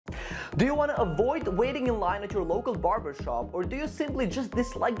Do you want to avoid waiting in line at your local barbershop, or do you simply just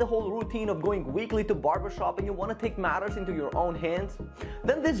dislike the whole routine of going weekly to barbershop and you want to take matters into your own hands?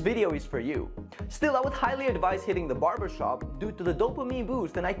 Then this video is for you. Still, I would highly advise hitting the barbershop due to the dopamine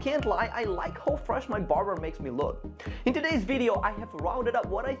boost, and I can't lie, I like how fresh my barber makes me look. In today's video, I have rounded up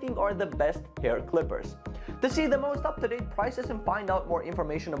what I think are the best hair clippers. To see the most up-to-date prices and find out more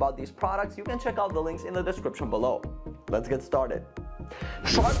information about these products, you can check out the links in the description below. Let's get started.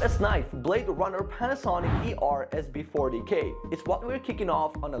 Sharp as Knife Blade Runner Panasonic ER-SB40K is what we're kicking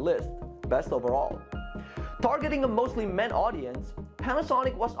off on a list, best overall. Targeting a mostly men audience,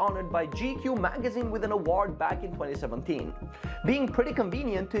 Panasonic was honored by GQ magazine with an award back in 2017. Being pretty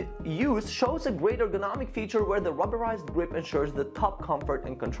convenient to use shows a great ergonomic feature where the rubberized grip ensures the top comfort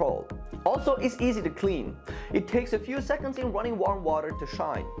and control. Also, it's easy to clean. It takes a few seconds in running warm water to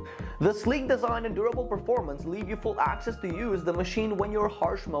shine. The sleek design and durable performance leave you full access to use the machine when your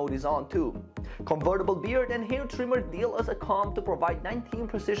harsh mode is on too. Convertible beard and hair trimmer deal as a comb to provide 19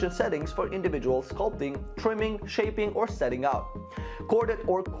 precision settings for individual sculpting, trimming, shaping, or setting out. Corded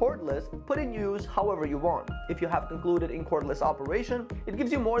or cordless, put in use however you want. If you have concluded in cordless operation, it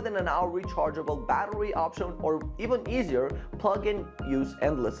gives you more than an hour rechargeable battery option, or even easier, plug and use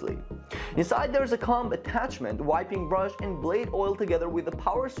endlessly. Inside there's a comb attachment, wiping brush, and blade oil together with a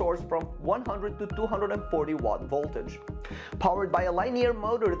power source from 100 to 240 watt voltage. Powered by a linear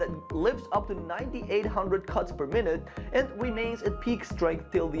motor that lifts up to 9800 cuts per minute and remains at peak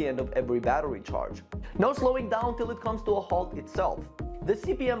strength till the end of every battery charge. No slowing down till it comes to a halt itself. The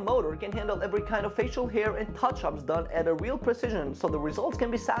CPM motor can handle every kind of facial hair and touch-ups done at a real precision, so the results can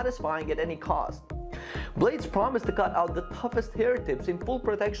be satisfying at any cost. Blades promise to cut out the toughest hair tips in full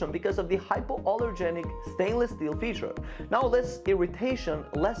protection because of the hypoallergenic stainless steel feature. Now less irritation,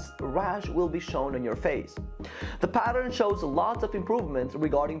 less rash will be shown on your face. The pattern shows lots of improvements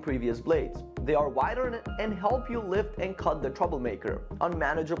regarding previous blades. They are wider and help you lift and cut the troublemaker,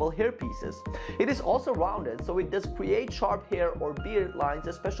 unmanageable hair pieces. It is also rounded, so it does create sharp hair or beard lines,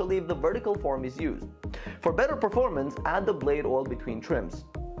 especially if the vertical form is used. For better performance, add the blade oil between trims.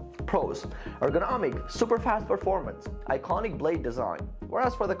 Pros: ergonomic, super fast performance, iconic blade design.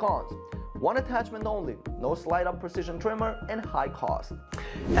 Whereas for the cons, one attachment only, no slide-up precision trimmer, and high cost.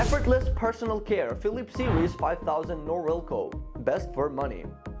 Effortless personal care, Philips Series 5000 Norelco, best for money.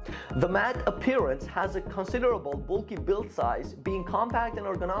 The matte appearance has a considerable bulky build size. Being compact and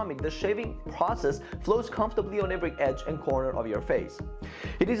ergonomic, the shaving process flows comfortably on every edge and corner of your face.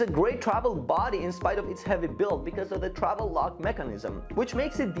 It is a great travel body in spite of its heavy build because of the travel lock mechanism, which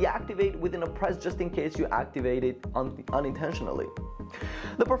makes it deactivate within a press just in case you activate it unintentionally.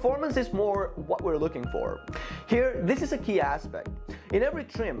 The performance is more what we're looking for. Here, this is a key aspect. In every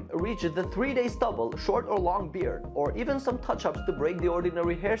trim, reach the 3-day stubble, short or long beard, or even some touch-ups to break the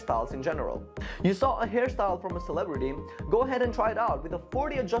ordinary hairstyles in general. You saw a hairstyle from a celebrity? Go ahead and try it out with a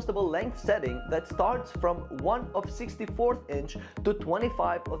 40 adjustable length setting that starts from 1 of 64th inch to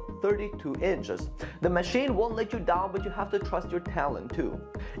 25 of 32 inches. The machine won't let you down, but you have to trust your talent too.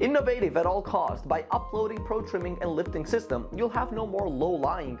 Innovative at all costs, by uploading pro trimming and lifting system, you'll have no more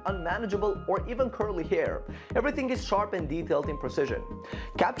low-lying, unmanageable, or even curly hair. Everything is sharp and detailed in precision.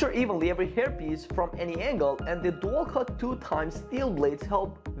 Capture evenly every hairpiece from any angle, and the dual cut 2x steel blades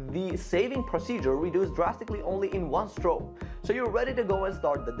help the saving procedure reduce drastically only in one stroke, so you're ready to go and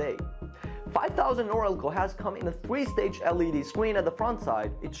start the day. 5000 Norelco has come in a 3-stage LED screen at the front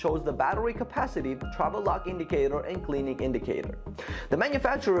side. It shows the battery capacity, travel lock indicator, and cleaning indicator. The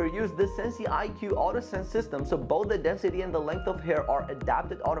manufacturer used the Sensi IQ AutoSense system, so both the density and the length of hair are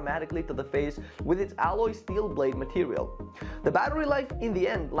adapted automatically to the face with its alloy steel blade material. The battery life in the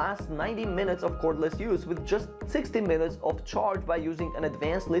end lasts 90 minutes of cordless use with just 60 minutes of charge by using an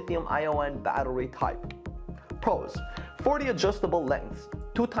advanced lithium-ion battery type. Pros: 40 adjustable lengths,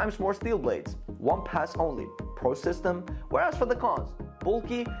 2 times more steel blades, 1 pass only, pro system. Whereas for the cons,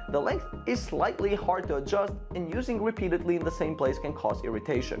 bulky, the length is slightly hard to adjust, and using repeatedly in the same place can cause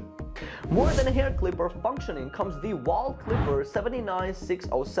irritation. More than a hair clipper functioning comes the Wahl Clipper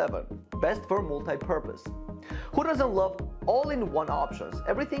 79607, best for multi-purpose. Who doesn't love all-in-one options?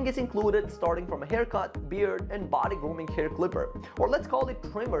 Everything is included, starting from a haircut, beard, and body grooming hair clipper, or let's call it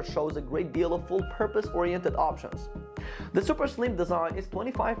trimmer, shows a great deal of full-purpose oriented options. The super slim design is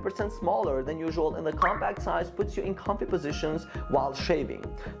 25% smaller than usual, and the compact size puts you in comfy positions while shaving.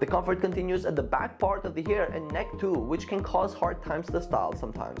 The comfort continues at the back part of the hair and neck too, which can cause hard times to style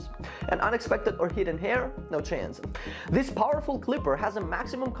sometimes. And unexpected or hidden hair? No chance. This powerful clipper has a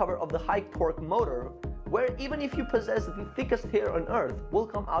maximum cover of the high torque motor where even if you possess the thickest hair on earth, will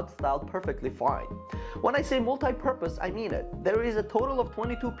come out styled perfectly fine. When I say multi-purpose, I mean it. There is a total of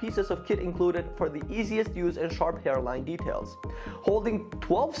 22 pieces of kit included for the easiest use and sharp hairline details. Holding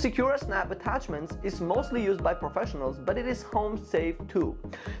 12 secure snap attachments is mostly used by professionals, but it is home safe too.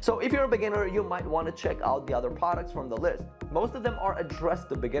 So if you're a beginner, you might want to check out the other products from the list. Most of them are addressed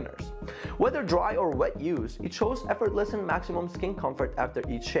to beginners. Whether dry or wet use, it shows effortless and maximum skin comfort after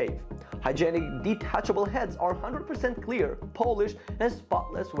each shave. Hygienic detachable heads are 100% clear, polished, and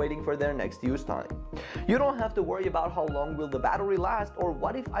spotless, waiting for their next use time. You don't have to worry about how long will the battery last or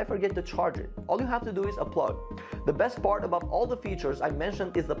what if I forget to charge it. All you have to do is unplug. The best part about all the features I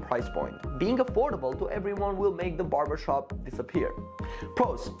mentioned is the price point. Being affordable to everyone will make the barbershop disappear.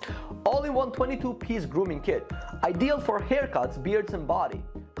 Pros: all-in-one 22-piece grooming kit, ideal for haircuts, beards, and body.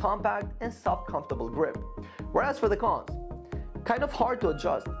 Compact and soft, comfortable grip. Whereas for the cons, kind of hard to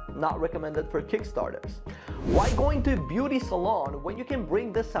adjust, not recommended for kickstarters. Why going to a beauty salon when you can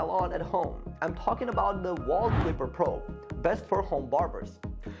bring the salon at home? I'm talking about the Wall Clipper Pro, best for home barbers.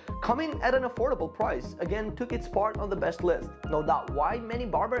 Coming at an affordable price, again took its part on the best list. No doubt why many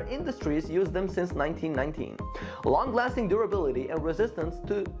barber industries use them since 1919. Long-lasting durability and resistance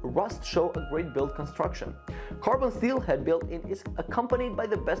to rust show a great build construction. Carbon steel head built-in is accompanied by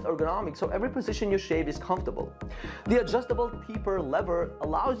the best ergonomics, so every position you shave is comfortable. The adjustable taper lever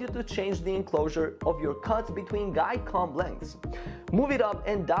allows you to change the enclosure of your cuts between guide comb lengths. Move it up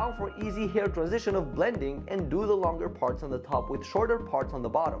and down for easy hair transition of blending, and do the longer parts on the top with shorter parts on the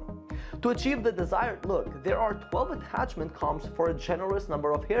bottom. To achieve the desired look, there are 12 attachment combs for a generous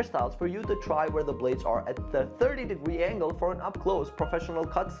number of hairstyles for you to try, where the blades are at the 30-degree angle for an up-close professional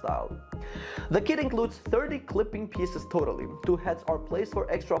cut style. The kit includes 30 clipping pieces totally. 2 heads are placed for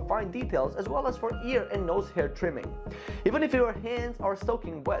extra fine details as well as for ear and nose hair trimming. Even if your hands are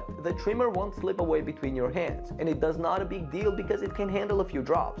soaking wet, the trimmer won't slip away between your hands, and it does not a big deal because it can handle a few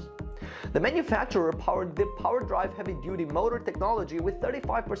drops. The manufacturer powered the PowerDrive heavy-duty motor technology with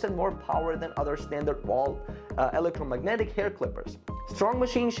 35% more power than other standard wall electromagnetic hair clippers. Strong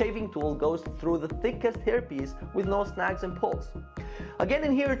machine shaving tool goes through the thickest hairpiece with no snags and pulls. Again,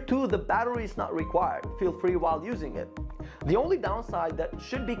 in here too, the battery is not required. Feel free while using it. The only downside that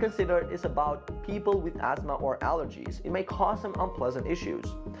should be considered is about people with asthma or allergies. It may cause some unpleasant issues.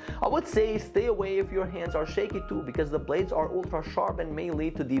 I would say stay away if your hands are shaky too, because the blades are ultra sharp and may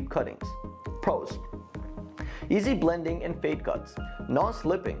lead to deep cuttings. Pros: easy blending and fade cuts,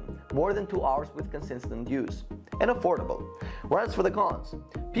 non-slipping, more than 2 hours with consistent use, and affordable. Whereas for the cons,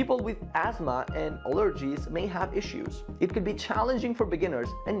 people with asthma and allergies may have issues. It could be challenging for beginners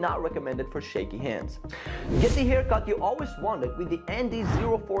and not recommended for shaky hands. Get the haircut you always wanted with the Andes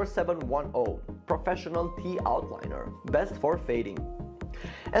 04710 Professional T Outliner, best for fading.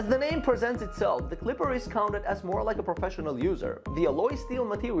 As the name presents itself, the clipper is counted as more like a professional user. The alloy steel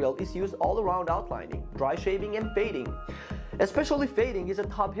material is used all around outlining, dry shaving, and fading. Especially fading is a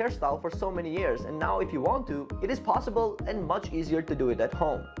top hairstyle for so many years, and now if you want to, it is possible and much easier to do it at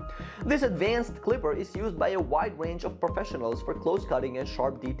home. This advanced clipper is used by a wide range of professionals for close cutting and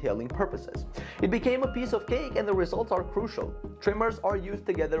sharp detailing purposes. It became a piece of cake, and the results are crucial. Trimmers are used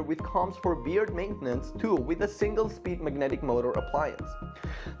together with combs for beard maintenance too, with a single-speed magnetic motor appliance.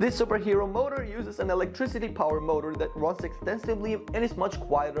 This superhero motor uses an electricity power motor that runs extensively and is much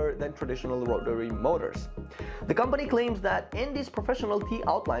quieter than traditional rotary motors. The company claims that Andes Professional T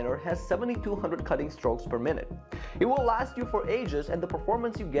Outliner has 7,200 cutting strokes per minute. It will last you for ages, and the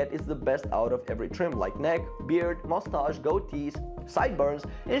performance you get is the best out of every trim, like neck, beard, mustache, goatees, sideburns,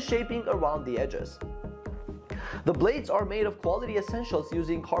 and shaping around the edges. The blades are made of quality essentials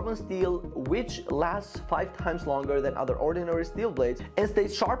using carbon steel, which lasts 5 times longer than other ordinary steel blades and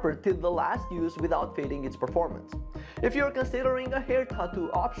stays sharper till the last use without fading its performance. If you're considering a hair tattoo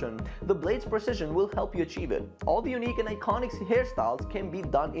option, the blade's precision will help you achieve it. All the unique and iconic hairstyles can be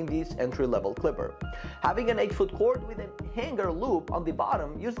done in this entry-level clipper. Having an 8-foot cord with a hanger loop on the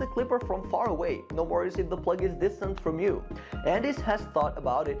bottom, use the clipper from far away. No worries if the plug is distant from you. Andes has thought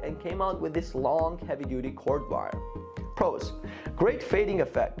about it and came out with this long, heavy-duty cord wire. Pros: great fading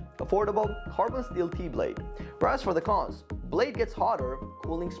effect, affordable carbon steel T-blade. Whereas for the cons, blade gets hotter,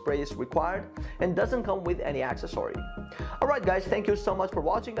 cooling spray is required, and doesn't come with any accessory. Alright guys, thank you so much for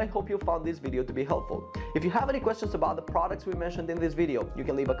watching. I hope you found this video to be helpful. If you have any questions about the products we mentioned in this video, you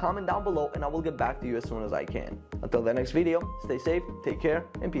can leave a comment down below and I will get back to you as soon as I can. Until the next video, stay safe, take care,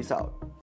 and peace out.